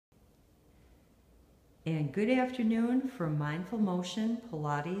And good afternoon from Mindful Motion,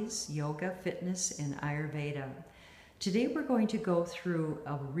 Pilates, Yoga, Fitness, and Ayurveda. Today we're going to go through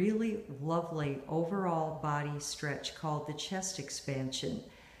a really lovely overall body stretch called the chest expansion.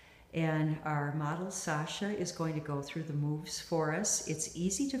 And our model Sasha is going to go through the moves for us. It's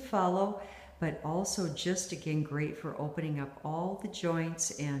easy to follow, but also just again great for opening up all the joints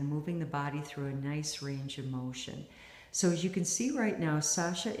and moving the body through a nice range of motion. So as you can see right now,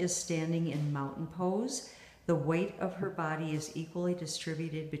 Sasha is standing in mountain pose. The weight of her body is equally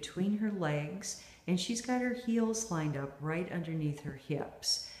distributed between her legs, and she's got her heels lined up right underneath her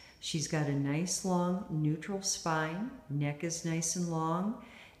hips. She's got a nice long neutral spine, neck is nice and long,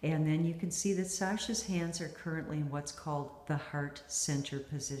 and then you can see that Sasha's hands are currently in what's called the heart center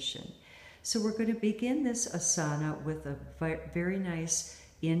position. So we're going to begin this asana with a very nice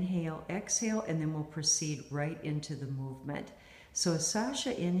inhale, exhale, and then we'll proceed right into the movement. So as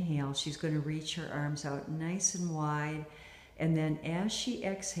Sasha inhales, she's going to reach her arms out nice and wide, and then as she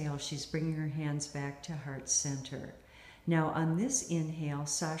exhales, she's bringing her hands back to heart center. Now on this inhale,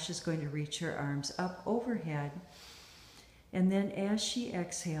 Sasha's going to reach her arms up overhead, and then as she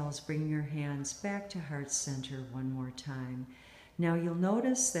exhales, bringing her hands back to heart center one more time. Now you'll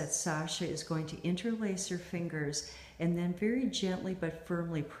notice that Sasha is going to interlace her fingers and then very gently but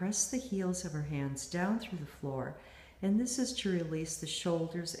firmly press the heels of her hands down through the floor. And this is to release the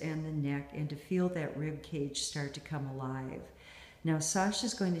shoulders and the neck and to feel that rib cage start to come alive. Now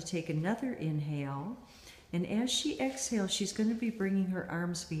Sasha's going to take another inhale, and as she exhales, she's going to be bringing her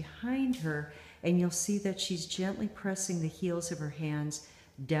arms behind her, and you'll see that she's gently pressing the heels of her hands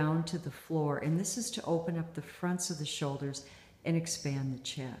down to the floor. And this is to open up the fronts of the shoulders and expand the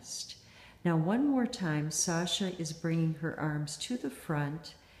chest. Now one more time, Sasha is bringing her arms to the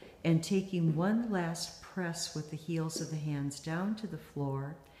front and taking one last press with the heels of the hands down to the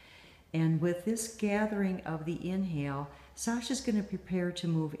floor. And with this gathering of the inhale, Sasha's going to prepare to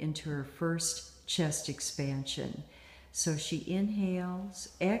move into her first chest expansion. So she inhales,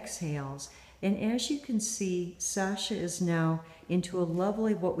 exhales, and as you can see, Sasha is now into a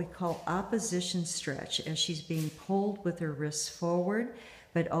lovely what we call opposition stretch as she's being pulled with her wrists forward,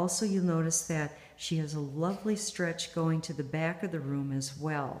 but also you'll notice that she has a lovely stretch going to the back of the room as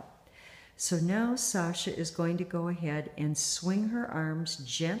well. So now Sasha is going to go ahead and swing her arms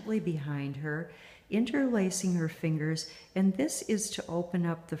gently behind her, interlacing her fingers, and this is to open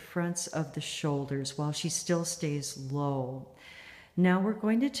up the fronts of the shoulders while she still stays low. Now we're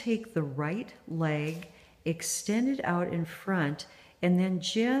going to take the right leg, extend it out in front, and then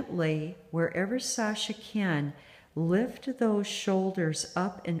gently, wherever Sasha can, lift those shoulders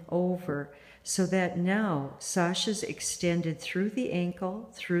up and over so that now Sasha's extended through the ankle,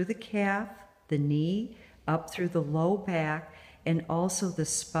 through the calf, the knee, up through the low back, and also the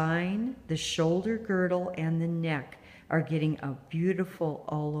spine, the shoulder girdle, and the neck are getting a beautiful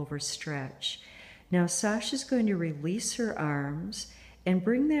all-over stretch. Now Sasha's going to release her arms and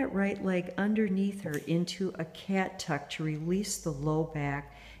bring that right leg underneath her into a cat tuck to release the low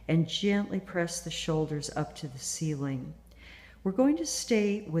back and gently press the shoulders up to the ceiling. We're going to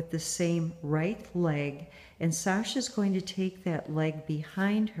stay with the same right leg, and Sasha's going to take that leg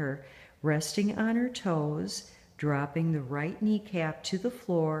behind her, resting on her toes, dropping the right kneecap to the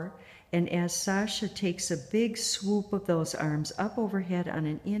floor, and as Sasha takes a big swoop of those arms up overhead on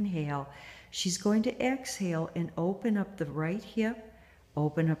an inhale, she's going to exhale and open up the right hip,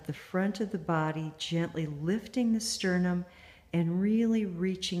 open up the front of the body, gently lifting the sternum and really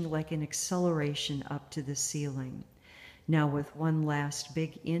reaching like an acceleration up to the ceiling. Now with one last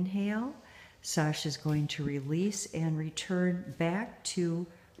big inhale, Sasha's going to release and return back to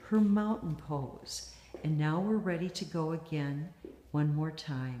her mountain pose. And now we're ready to go again one more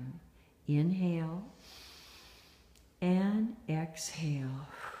time. Inhale and exhale.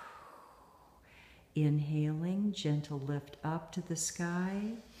 Inhaling, gentle lift up to the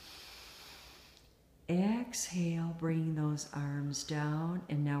sky. Exhale, bringing those arms down,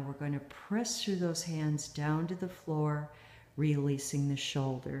 and now we're going to press through those hands down to the floor, releasing the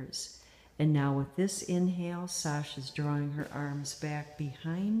shoulders. And now with this inhale, Sasha's drawing her arms back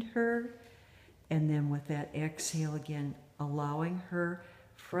behind her, and then with that exhale again, allowing her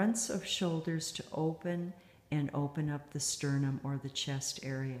fronts of shoulders to open and open up the sternum or the chest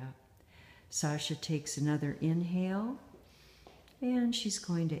area. Sasha takes another inhale, and she's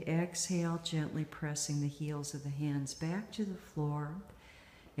going to exhale, gently pressing the heels of the hands back to the floor.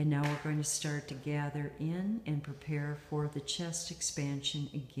 And now we're going to start to gather in and prepare for the chest expansion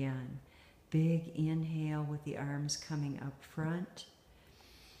again. Big inhale with the arms coming up front.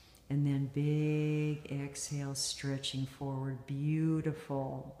 And then big exhale, stretching forward.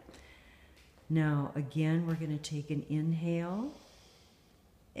 Beautiful. Now, again, we're going to take an inhale.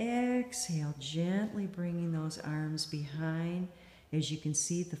 Exhale, gently bringing those arms behind. As you can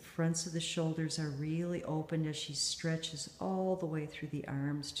see, the fronts of the shoulders are really open as she stretches all the way through the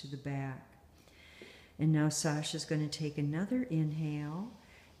arms to the back. And now Sasha's going to take another inhale.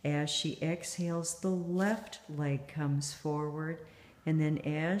 As she exhales, the left leg comes forward. And then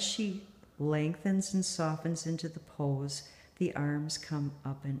as she lengthens and softens into the pose, the arms come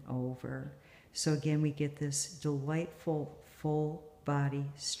up and over. So again, we get this delightful full body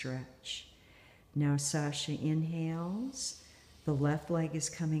stretch. Now Sasha inhales. The left leg is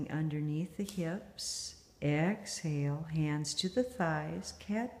coming underneath the hips. Exhale, hands to the thighs,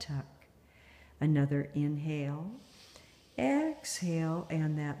 cat tuck. Another inhale. Exhale,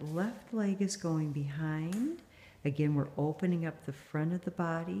 and that left leg is going behind. Again, we're opening up the front of the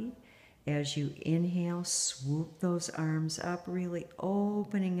body. As you inhale, swoop those arms up, really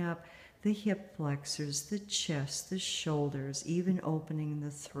opening up the hip flexors, the chest, the shoulders, even opening the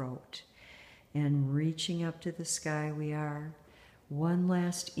throat. And reaching up to the sky we are. One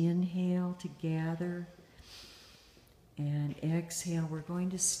last inhale to gather. And exhale, we're going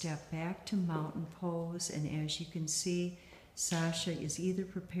to step back to mountain pose. And as you can see, Sasha is either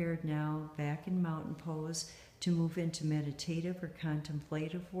prepared now, back in mountain pose, to move into meditative or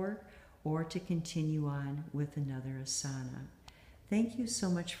contemplative work, or to continue on with another asana. Thank you so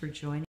much for joining.